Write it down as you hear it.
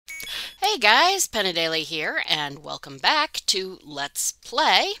Hey guys, Penadele here, and welcome back to Let's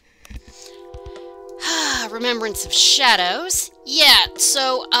Play Remembrance of Shadows.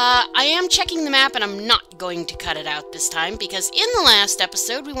 I am checking the map and I'm not going to cut it out this time because in the last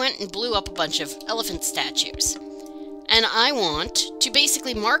episode we went and blew up a bunch of elephant statues. And I want to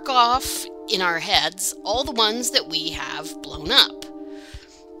basically mark off in our heads all the ones that we have blown up.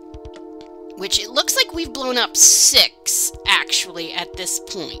 Which it looks like we've blown up 6, actually, at this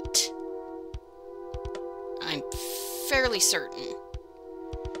point. I'm fairly certain.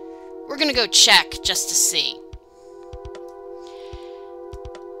 We're gonna go check just to see.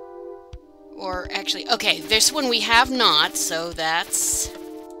 Or actually, okay, this one we have not, so that's...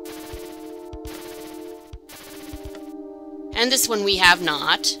 And this one we have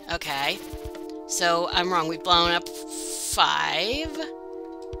not, okay. So I'm wrong, we've blown up 5.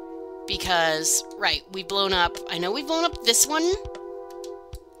 Because, right, we've blown up... I know we've blown up this one.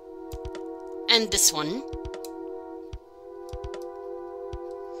 And this one.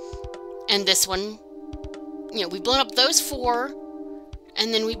 And this one. You know, we've blown up those 4.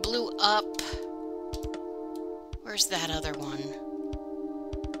 And then we blew up... Where's that other one?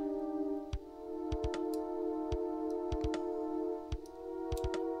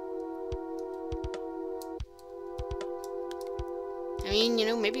 I mean, you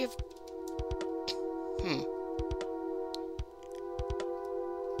know, maybe if...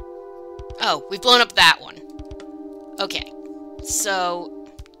 Oh, we've blown up that one. Okay. So...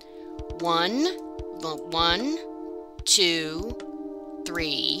 1, 2,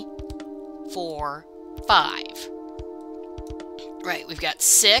 3, 4, 5. Right, we've got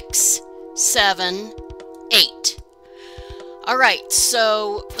 6, 7, 8. Alright,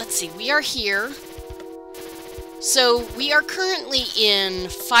 so, let's see, we are here. So, we are currently in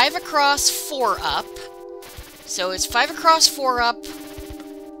 5 across, 4 up. So, it's 5 across, 4 up.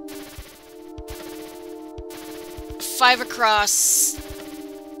 5 across...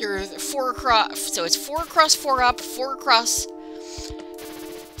 Or 4 across... So, it's 4 across, 4 up, 4 across...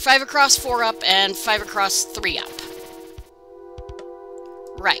 5 across, 4 up, and 5 across, 3 up.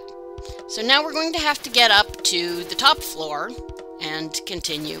 Right. So, now we're going to have to get up to the top floor and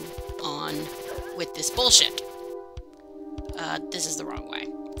continue on with this bullshit. This is the wrong way.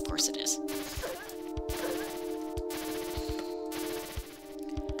 Of course it is.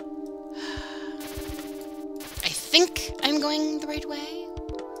 I think I'm going the right way.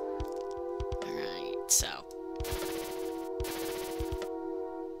 Alright, so.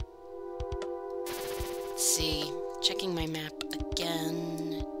 Let's see. Checking my map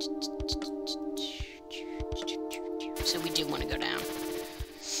again. So we do want to go down.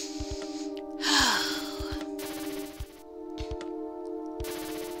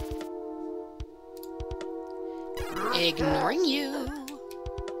 Ignoring you.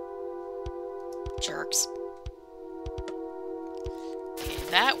 Jerks. Okay,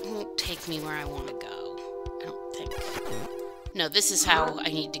 that won't take me where I want to go. I don't think. No, this is how I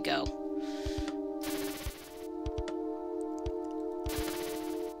need to go.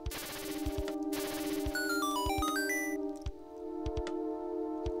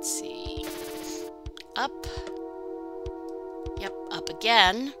 Let's see. Up. Yep, up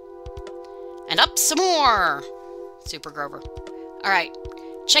again. And up some more! Super Grover. Alright,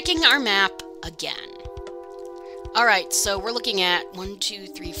 checking our map again. Alright, so we're looking at 1, 2,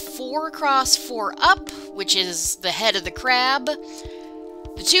 3, 4 across, 4 up, which is the head of the crab.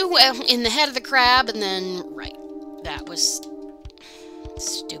 The 2 in the head of the crab, and then, right, that was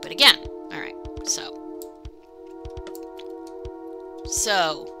stupid again. Alright, so.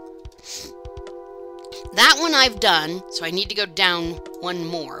 That one I've done, so I need to go down 1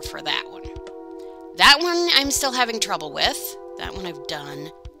 more for that one. That one I'm still having trouble with. That one I've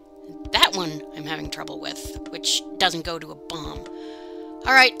done. That one I'm having trouble with, which doesn't go to a bomb.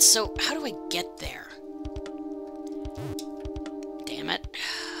 Alright, so how do I get there? Damn it.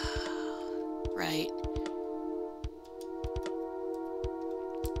 Right.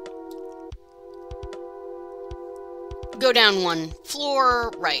 Go down 1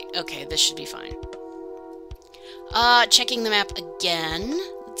 floor. Right, okay, this should be fine. Checking the map again.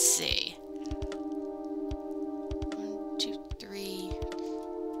 Let's see. 1, 2, 3.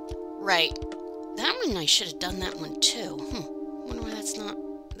 Right. That one, I should have done that one too. Wonder why that's not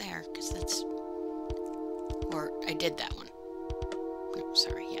there, because that's... Or, I did that one. No,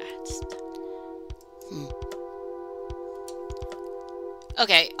 sorry, yeah, it's...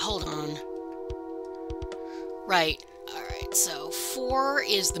 Okay, hold on. Right. Alright, so 4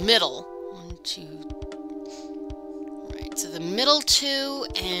 is the middle. 1, 2... Right, so the middle 2,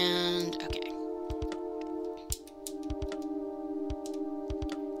 and... Okay.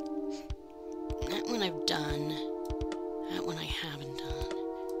 one I've done. That one I haven't done.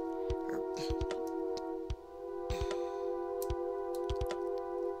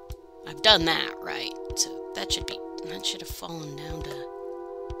 I've done that, right? So that should have fallen down to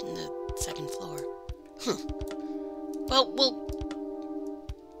the second floor. Huh. Well,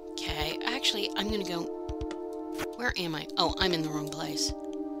 okay, actually, I'm gonna go... Where am I? Oh, I'm in the wrong place.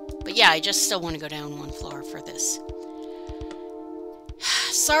 But yeah, I just still want to go down one floor for this.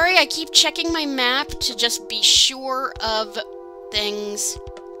 Sorry, I keep checking my map to just be sure of things.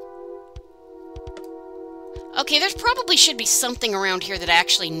 Okay, there probably should be something around here that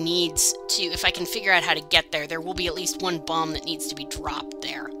actually needs to... If I can figure out how to get there, there will be at least one bomb that needs to be dropped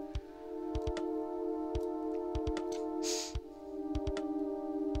there.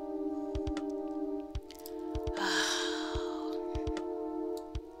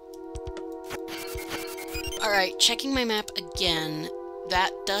 Alright, checking my map again.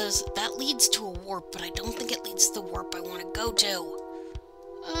 That leads to a warp, but I don't think it leads to the warp I want to go to.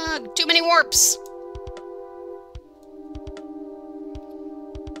 Too many warps!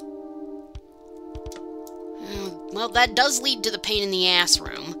 Well, that does lead to the pain in the ass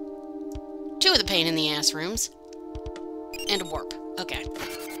room. 2 of the pain in the ass rooms. And a warp. Okay.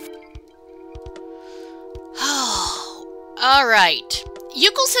 Oh, alright.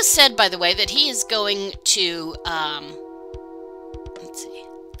 Yuckles has said, by the way, that he is going to, let's see.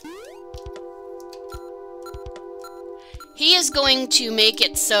 He is going to make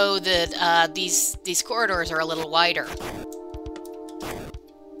it so that, these corridors are a little wider.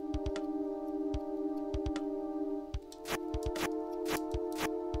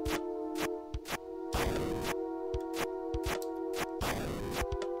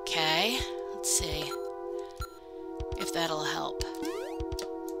 Okay, let's see if that'll help.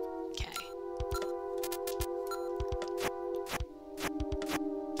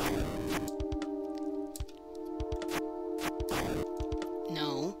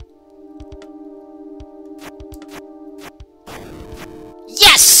 No.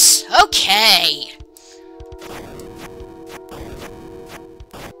 Yes! Okay!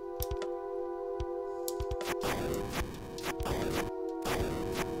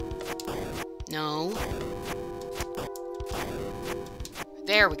 No.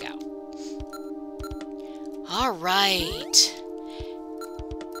 There we go. Alright.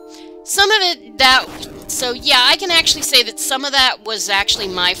 Some of it, so yeah, I can actually say that some of that was actually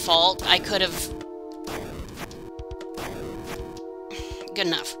my fault. I could have... Good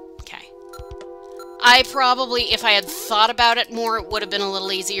enough. Okay. I probably, if I had thought about it more, it would have been a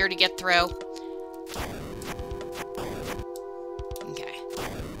little easier to get through. Okay.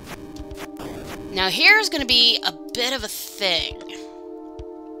 Now here's going to be a bit of a thing.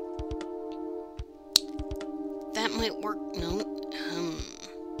 That might work. No.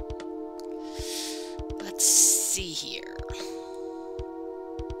 Let's see here.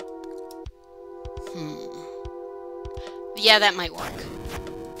 Yeah, that might work.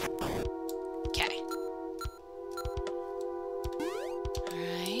 Okay.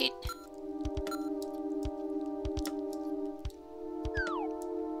 Alright.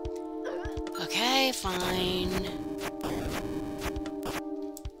 Okay, fine.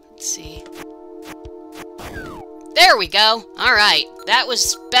 Let's see. There we go! Alright. That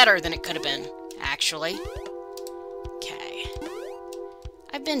was better than it could have been, actually. Okay.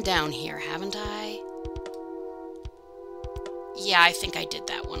 I've been down here, haven't I? Yeah, I think I did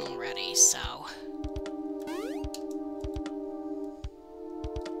that one already, so...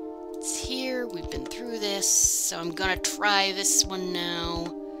 It's here, we've been through this, so I'm gonna try this one now.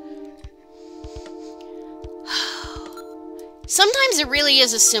 Sometimes it really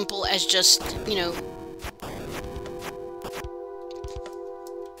is as simple as just, you know...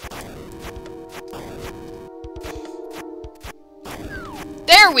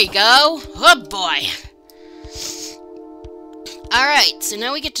 There we go! Oh boy! Alright, so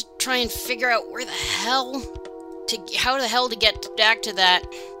now we get to try and figure out where the hell how the hell to get back to that.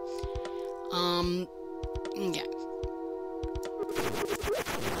 Yeah.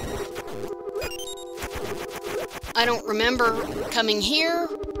 I don't remember coming here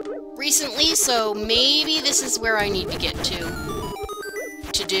recently, so maybe this is where I need to get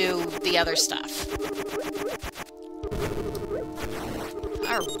to do the other stuff.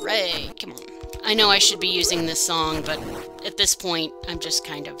 Alright, come on. I know I should be using this song, but at this point, I'm just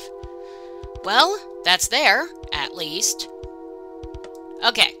kind of... Well, that's there, at least.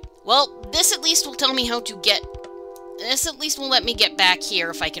 Okay, well, this at least will tell me how to get... This at least will let me get back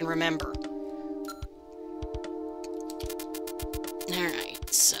here if I can remember.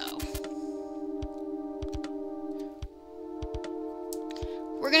 Alright, so...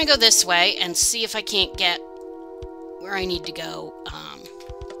 We're gonna go this way and see if I can't get where I need to go.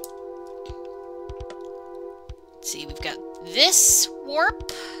 Let's see, we've got this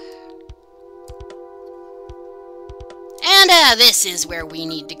warp. And this is where we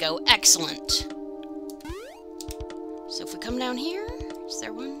need to go. Excellent. So if we come down here, is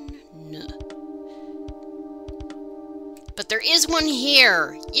there one? No. But there is one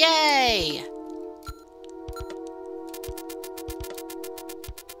here. Yay!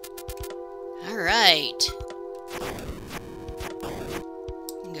 Alright.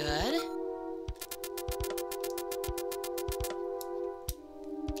 Good.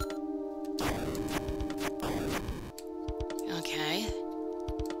 Okay.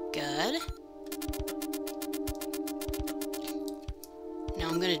 Good. Now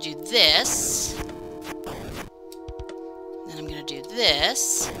I'm going to do this. Then I'm going to do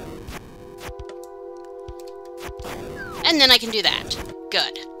this. And then I can do that.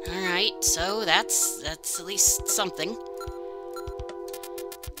 Good. Alright, so that's at least something.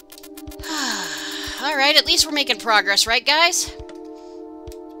 Alright, at least we're making progress, right, guys?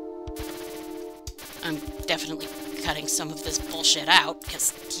 I'm definitely cutting some of this bullshit out,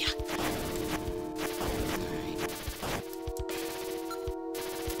 because, yeah.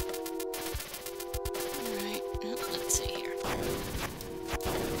 Alright, oh, let's see here.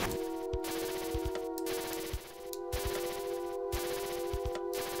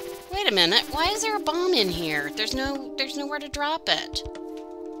 Wait a minute, why is there a bomb in here? There's nowhere to drop it.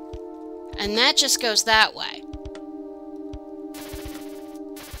 And that just goes that way.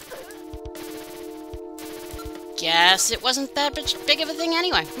 Guess it wasn't that big of a thing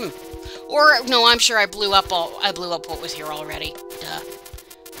anyway. Or no, I'm sure I blew up what was here already. Duh.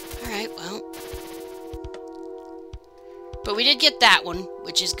 All right, well. But we did get that one,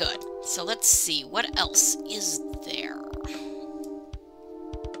 which is good. So let's see, what else is there?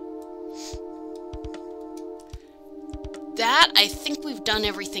 That, I think we've done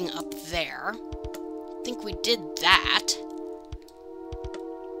everything up there. I think we did that.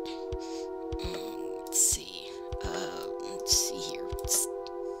 Let's see. Let's see here.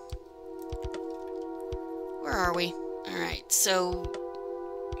 Where are we? Alright, so...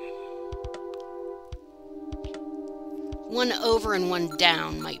 one over and one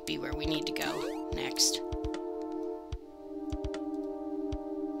down might be where we need to go next.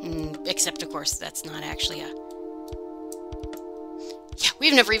 Except, of course, that's not actually a... Yeah,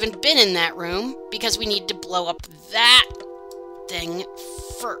 we've never even been in that room, because we need to blow up that thing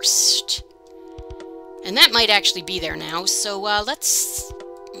first. And that might actually be there now, so let's...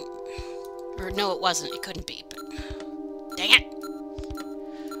 Or no, it wasn't. It couldn't be, but... Dang it!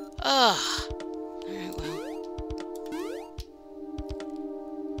 Ugh. Alright, well...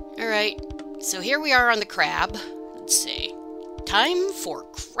 Alright, so here we are on the crab. Let's see. Time for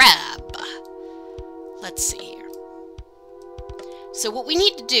crab. Let's see here. So what we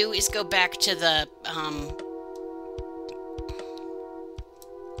need to do is go back to the,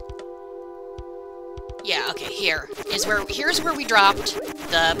 yeah, okay, here's where we dropped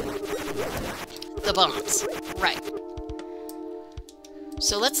the bombs. Right.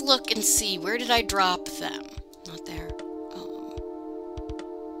 So let's look and see, where did I drop them? Not there.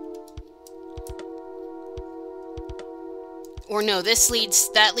 Or no,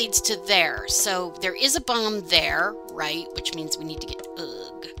 that leads to there. So there is a bomb there, right? Which means we need to get,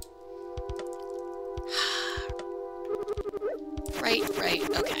 ugh. Right, okay.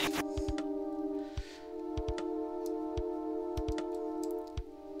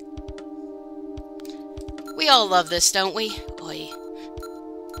 We all love this, don't we? Oi.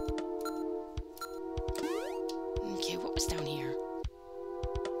 Okay, what was down here?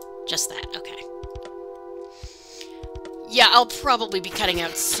 Just that, okay. Yeah, I'll probably be cutting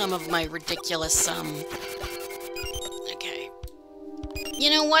out some of my ridiculous, okay. You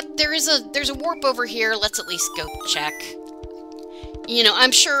know what? There's a warp over here. Let's at least go check. You know,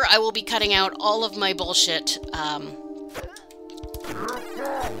 I'm sure I will be cutting out all of my bullshit,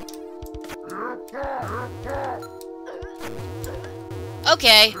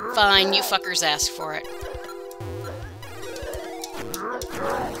 Okay, fine, you fuckers asked for it.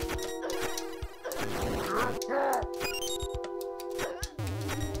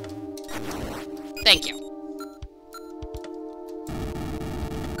 Thank you.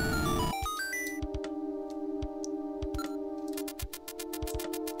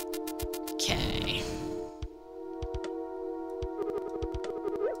 Okay.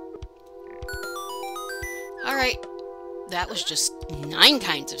 Alright. That was just 9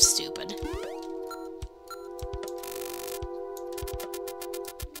 kinds of stupid.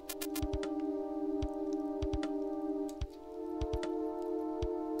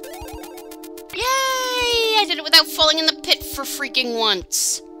 falling in the pit for freaking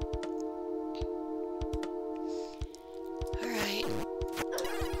once. Alright.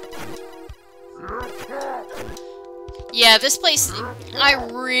 Yeah, this place, I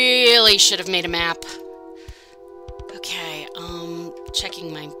really should have made a map. Okay,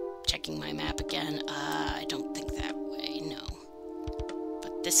 checking my map again. I don't think that way, no.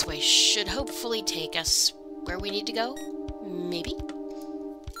 But this way should hopefully take us where we need to go. Maybe.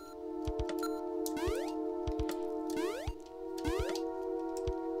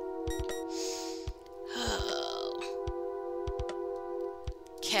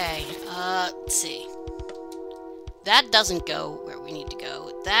 Okay, let's see. That doesn't go where we need to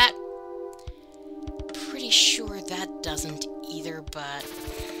go. That, pretty sure that doesn't either, but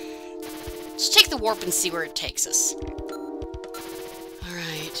let's take the warp and see where it takes us.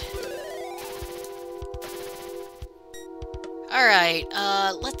 Alright. Alright,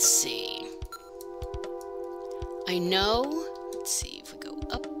 let's see. I know, let's see if we go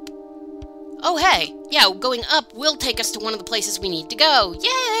up. Oh, hey! Yeah, going up will take us to one of the places we need to go.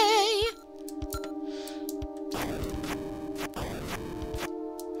 Yay!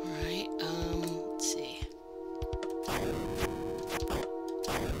 Alright, let's see.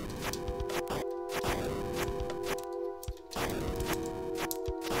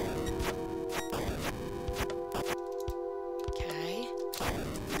 Okay.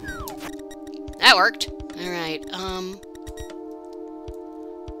 That worked. Alright,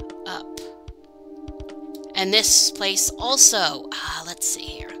 up. And this place also. Let's see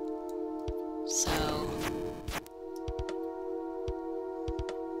here. So.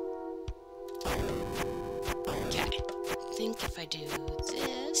 Okay. I think if I do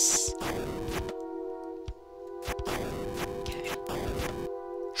this. Okay.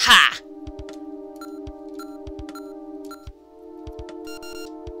 Ha!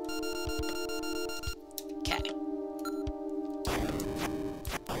 Okay.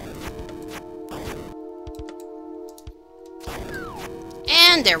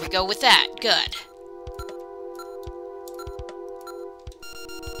 And there we go with that. Good.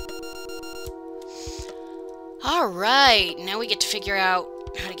 Alright, now we get to figure out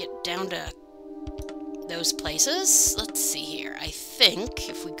how to get down to those places. Let's see here. I think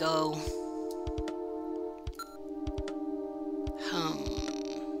if we go...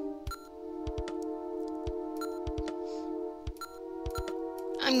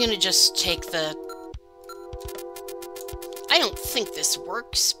 I'm gonna just take the... I don't think this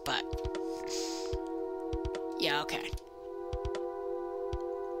works, but... Yeah, okay.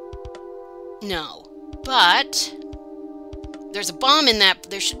 No. But... There's a bomb in that...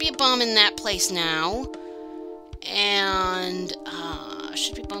 There should be a bomb in that place now. And...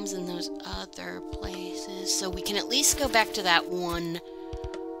 should be bombs in those other places. So we can at least go back to that one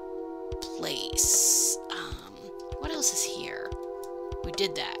place. What else is here? We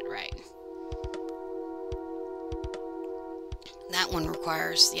did that, right? That one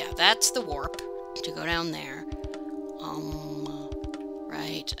requires, yeah, that's the warp to go down there.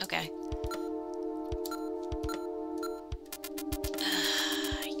 Right, okay.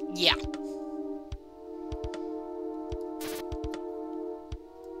 Yeah.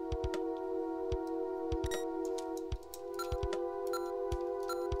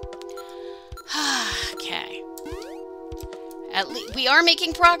 Okay. At least we are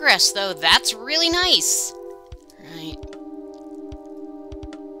making progress, though. That's really nice. Right.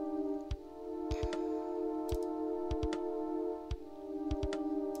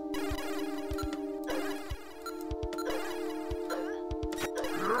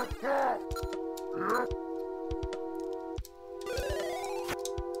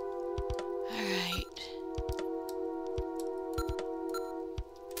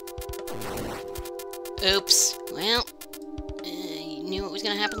 Oops. Well, you knew it was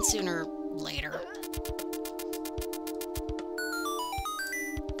going to happen sooner or later.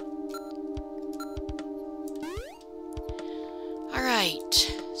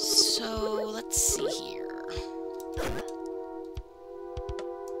 Alright, so let's see here.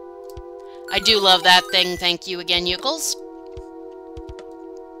 I do love that thing. Thank you again, Yuckles.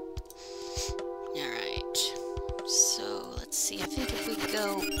 Alright, so let's see. I think if we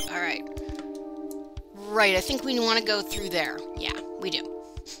go... Alright. Right, I think we want to go through there. Yeah, we do.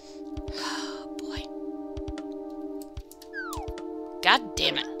 Oh, boy. God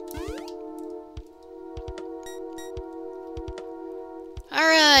damn it.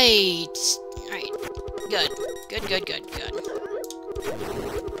 Alright. Alright. Good. Good, good, good, good. Good.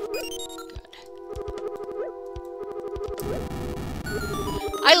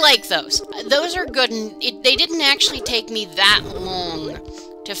 I like those. Those are good, and they didn't actually take me that long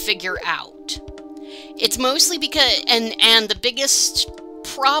to figure out. It's mostly because, and the biggest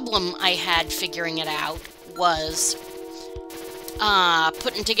problem I had figuring it out was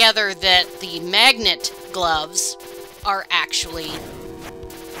putting together that the magnet gloves are actually...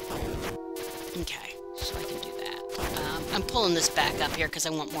 Okay, so I can do that. I'm pulling this back up here because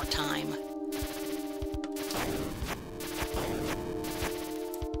I want more time.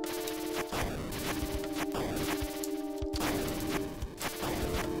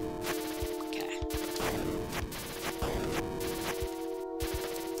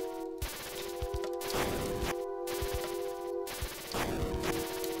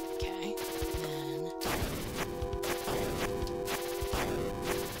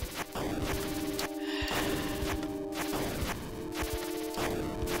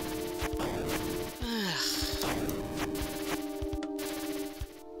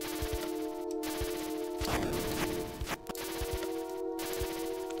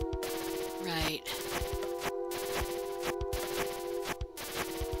 Right.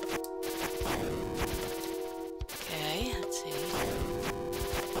 Okay, let's see.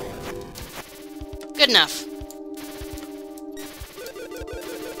 Good enough.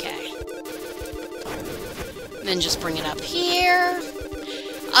 Okay. Then just bring it up here.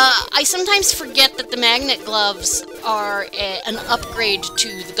 I sometimes forget that the magnet gloves are an upgrade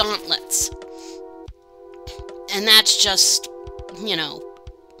to the gauntlets. And that's just, you know...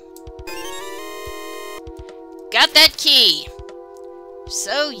 Got that key!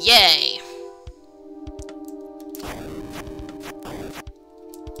 So, yay!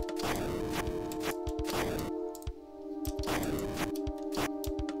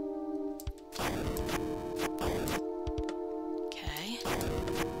 Okay.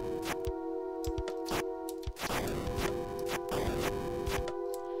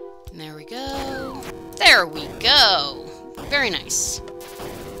 And there we go. There we go! Very nice.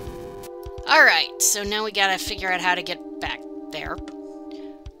 Alright, so now we gotta figure out how to get back there.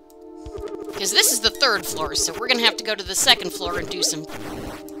 Because this is the 3rd floor, so we're gonna have to go to the 2nd floor and do some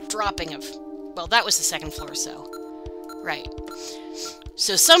dropping of... Well, that was the 2nd floor, so... Right.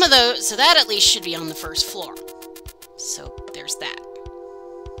 So some of those... So that at least should be on the 1st floor. So there's that.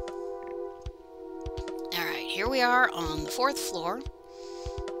 Alright, here we are on the 4th floor.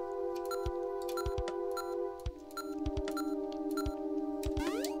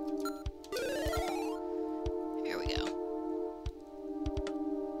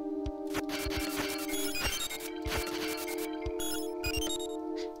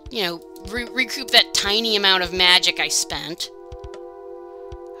 You know, recoup that tiny amount of magic I spent.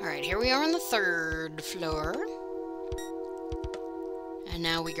 Alright, here we are on the 3rd floor. And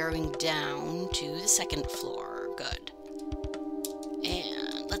now we're going down to the 2nd floor. Good.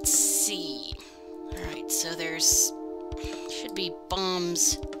 And let's see. Alright, so there's... should be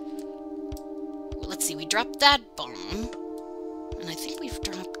bombs. Well, let's see, we dropped that bomb. And I think we've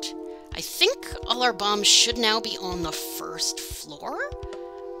dropped... I think all our bombs should now be on the 1st floor?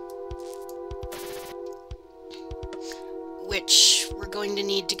 Which we're going to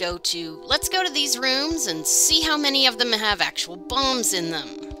need to go to. Let's go to these rooms and see how many of them have actual bombs in them.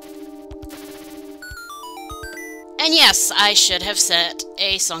 And yes, I should have set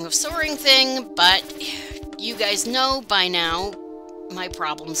a Song of Soaring thing, but you guys know by now my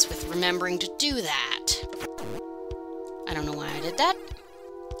problems with remembering to do that. I don't know why I did that.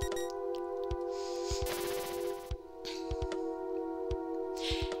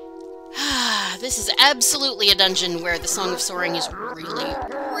 This is absolutely a dungeon where the Song of Soaring is really,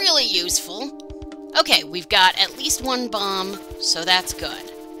 really useful. Okay, we've got at least 1 bomb, so that's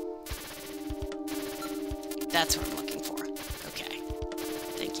good. That's what I'm looking for. Okay.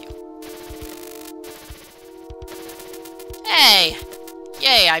 Thank you. Hey!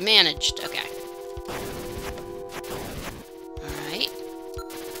 Yay, I managed. Okay. Alright.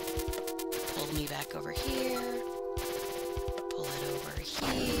 Pull me back over here. Pull it over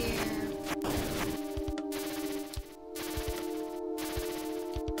here.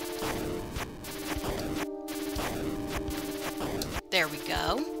 There we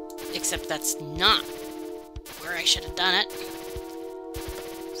go. Except that's not where I should have done it.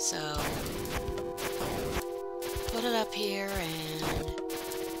 So, put it up here and...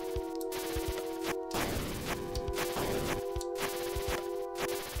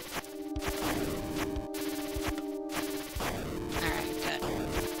 Alright, good.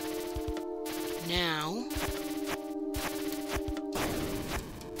 Now...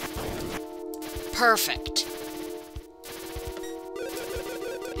 Perfect.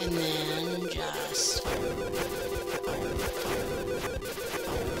 And then just...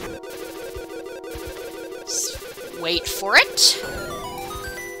 wait for it.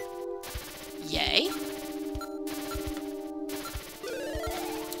 Yay.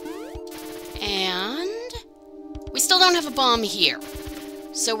 have a bomb here.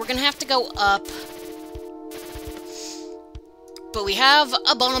 So we're gonna have to go up. But we have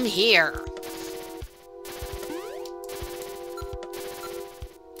a bomb here.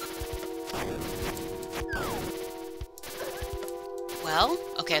 Well,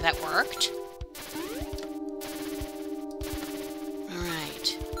 okay, that worked.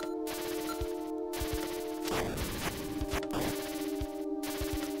 Alright.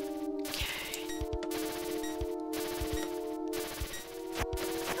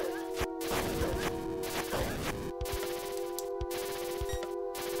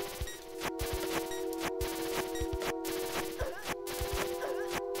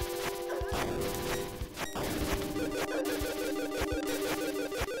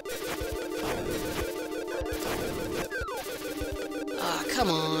 Come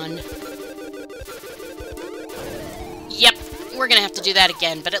on. Yep, we're gonna have to do that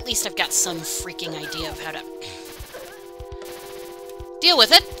again, but at least I've got some freaking idea of how to deal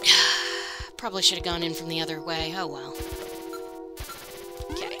with it. Probably should have gone in from the other way. Oh well.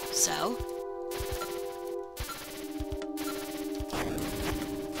 Okay, so...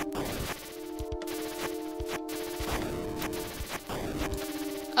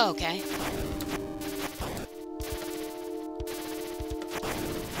 Okay.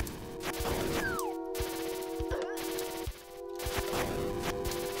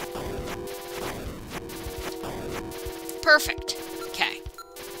 Perfect. Okay.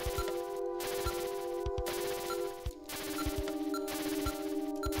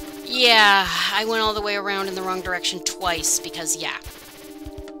 Yeah, I went all the way around in the wrong direction twice because, yeah.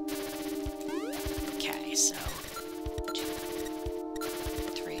 Okay, so... 2,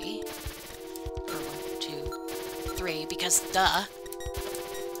 3. Or 1, 2, 3, because duh.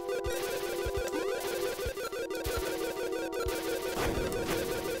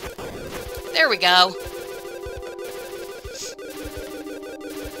 There we go.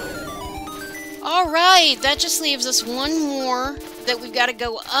 Alright, that just leaves us one more that we've got to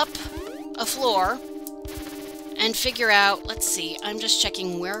go up a floor and figure out. Let's see, I'm just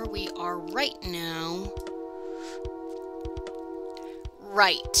checking where we are right now.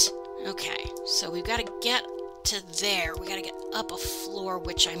 Right. Okay, so we've got to get to there. We got to get up a floor,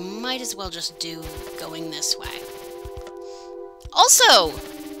 which I might as well just do going this way. Also,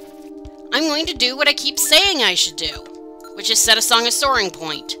 I'm going to do what I keep saying I should do, which is set a Song of Soaring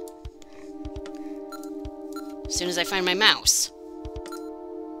point. As soon as I find my mouse.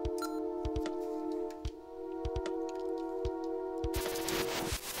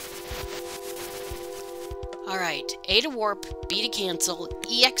 Alright, A to warp, B to cancel,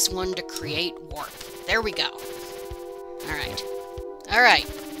 EX1 to create warp. There we go. Alright. Alright.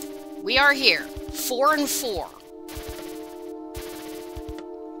 We are here. 4 and 4.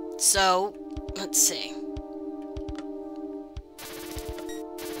 So, let's see.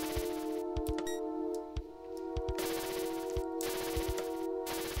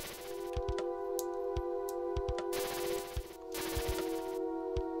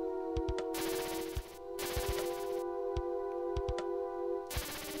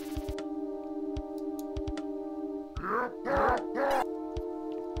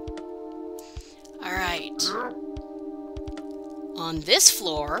 On this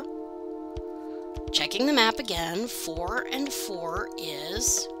floor, checking the map again, 4 and 4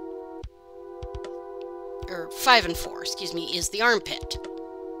 is... or 5 and 4, excuse me, is the armpit.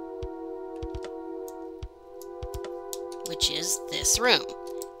 Which is this room.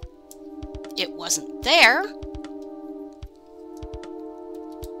 It wasn't there,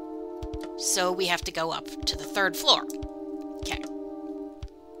 so we have to go up to the 3rd floor. Okay.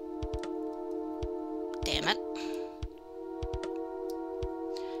 Damn it.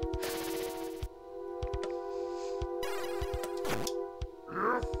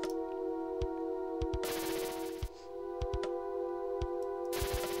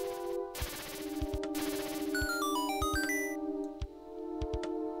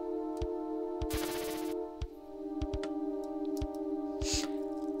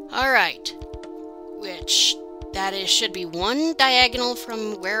 Alright, which that is should be one diagonal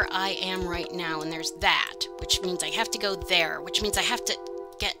from where I am right now, and there's that, which means I have to go there, which means I have to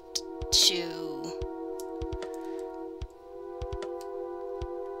get to...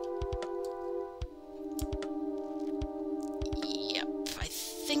 Yep, I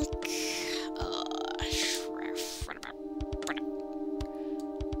think...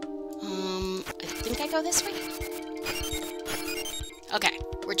 I think I go this way? Okay,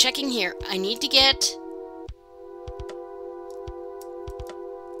 we're checking here. I need to get...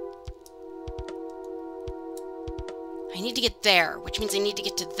 I need to get there, which means I need to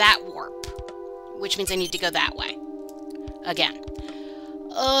get to that warp. Which means I need to go that way. again.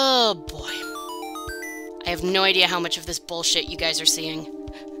 Oh boy. I have no idea how much of this bullshit you guys are seeing.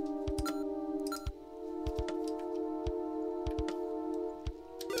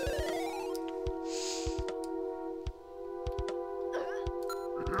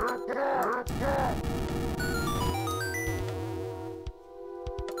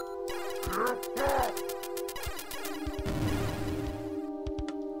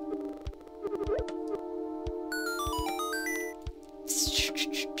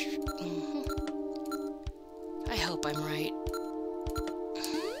 I hope I'm right.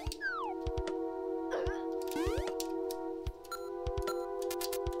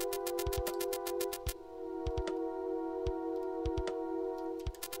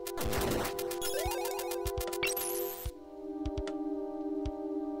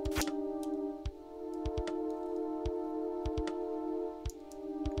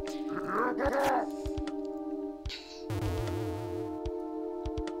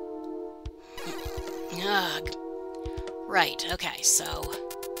 Ugh. Right, okay, so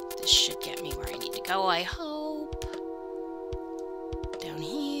this should get me where I need to go, I hope. Down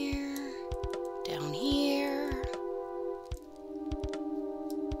here, down here,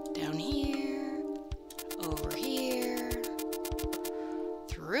 down here, over here,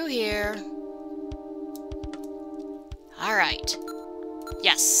 through here. Alright.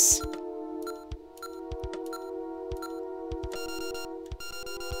 Yes.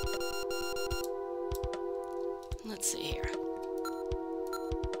 Let's see here.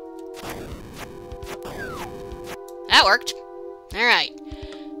 That worked. Alright.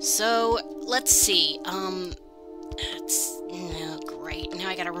 So, let's see. Great. Now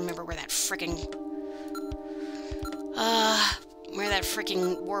I gotta remember where that frickin'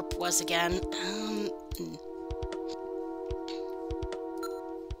 warp was again.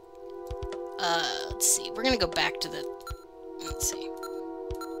 Let's see. We're gonna go back to the... Let's see.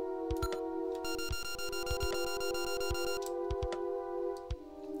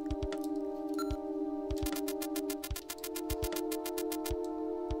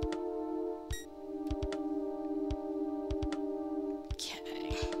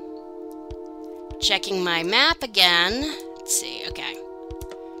 Checking my map again. Let's see, okay.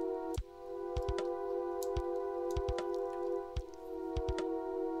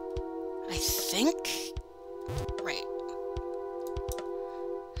 I think... Right.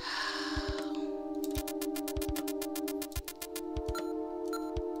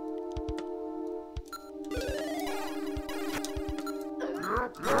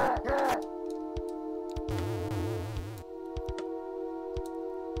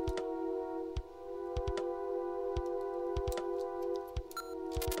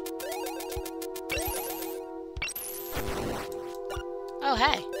 Oh,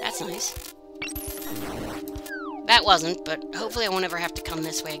 hey, that's nice. That wasn't, but hopefully I won't ever have to come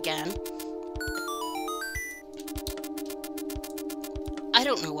this way again. I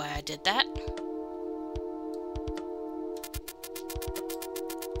don't know why I did that.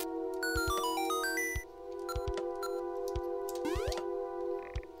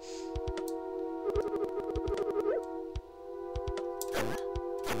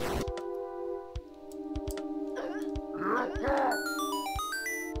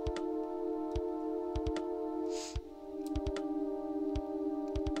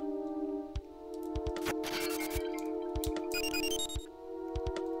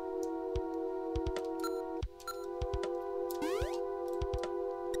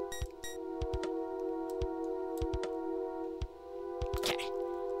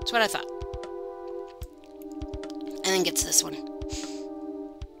 That's what I thought. And then gets this one.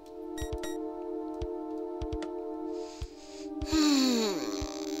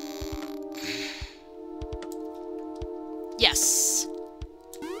 Yes.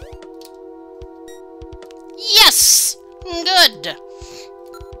 Yes! Good!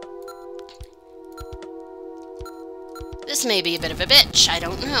 This may be a bit of a bitch, I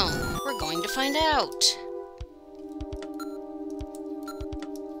don't know. We're going to find out.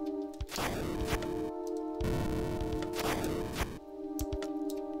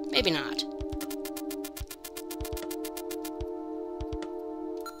 Maybe not.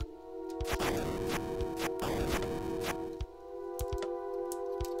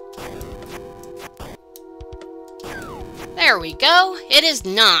 There we go. It is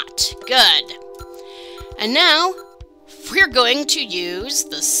not. Good. And now, we're going to use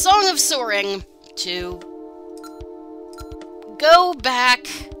the Song of Soaring to go back.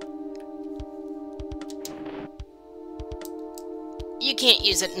 You can't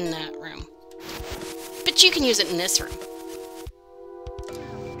use it in that room. But you can use it in this room.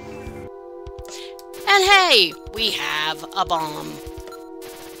 And And hey, we have a bomb.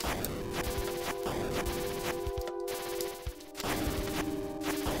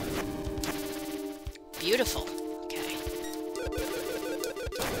 Beautiful. Okay.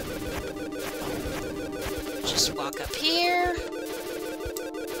 Just walk up here.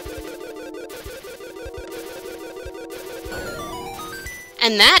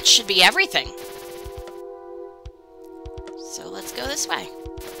 And that should be everything. So let's go this way.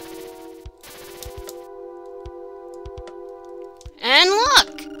 And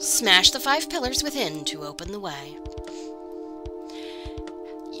look! Smash the 5 pillars within to open the way.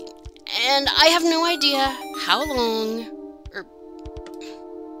 And I have no idea how long,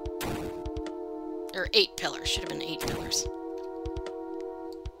 or 8 pillars, should have been 8 pillars.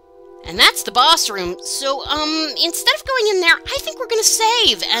 And that's the boss room, so, instead of going in there, I think we're gonna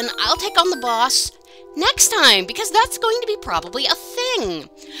save, and I'll take on the boss next time, because that's going to be probably a thing.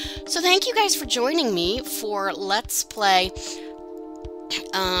 So thank you guys for joining me for Let's Play,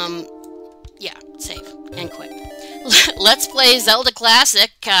 yeah, save, and quit. Let's Play Zelda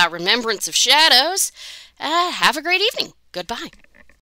Classic, Remembrance of Shadows. Have a great evening. Goodbye.